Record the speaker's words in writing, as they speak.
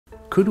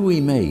Could we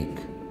make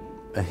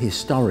a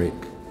historic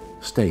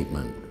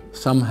statement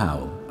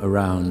somehow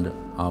around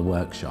our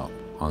workshop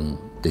on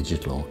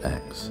Digital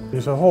X?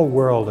 There's a whole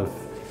world of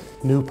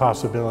new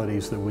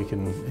possibilities that we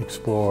can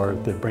explore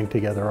that bring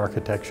together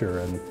architecture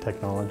and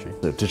technology.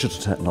 The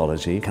digital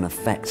technology can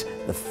affect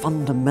the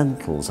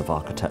fundamentals of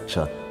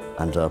architecture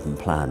and urban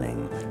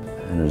planning.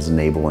 And it is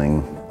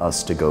enabling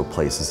us to go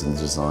places in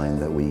design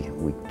that we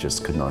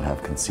just could not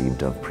have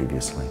conceived of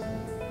previously.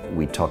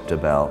 We talked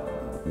about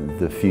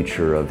the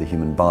future of the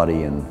human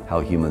body and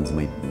how humans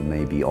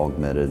may be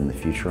augmented in the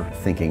future,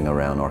 thinking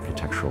around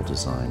architectural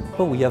design.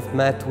 We have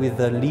met with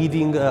the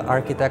leading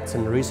architects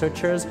and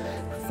researchers.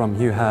 From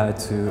Hugh Howard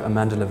to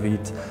Amanda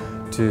Levitt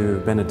to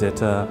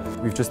Benedetta,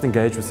 we've just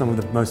engaged with some of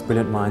the most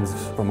brilliant minds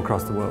from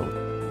across the world.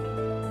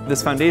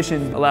 This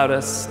foundation allowed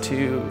us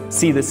to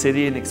see the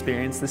city and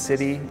experience the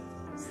city.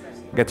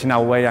 Getting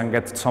away and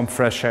get some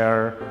fresh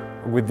air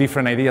with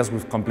different ideas,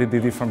 with completely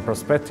different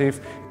perspective.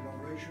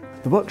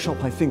 The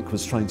workshop, I think,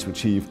 was trying to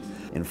achieve,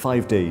 in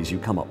 5 days, you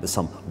come up with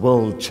some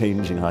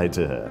world-changing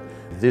idea.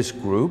 This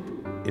group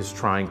is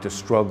trying to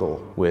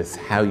struggle with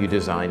how you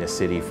design a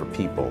city for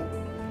people.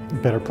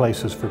 Better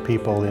places for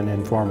people in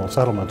informal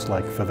settlements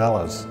like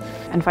favelas.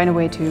 And find a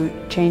way to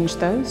change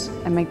those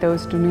and make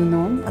those the new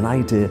norm. An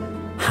idea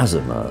has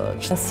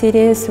emerged.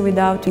 Cities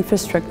without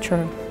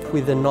infrastructure.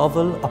 With a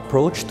novel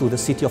approach to the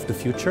city of the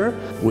future.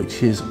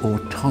 Which is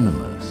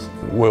autonomous.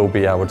 We'll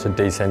be able to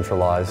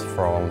decentralize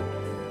from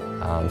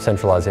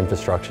centralized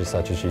infrastructure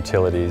such as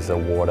utilities,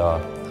 water,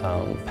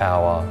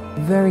 power.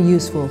 Very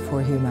useful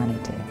for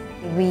humanity.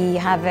 We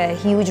have a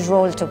huge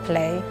role to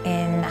play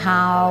in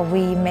how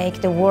we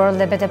make the world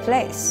a better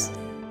place.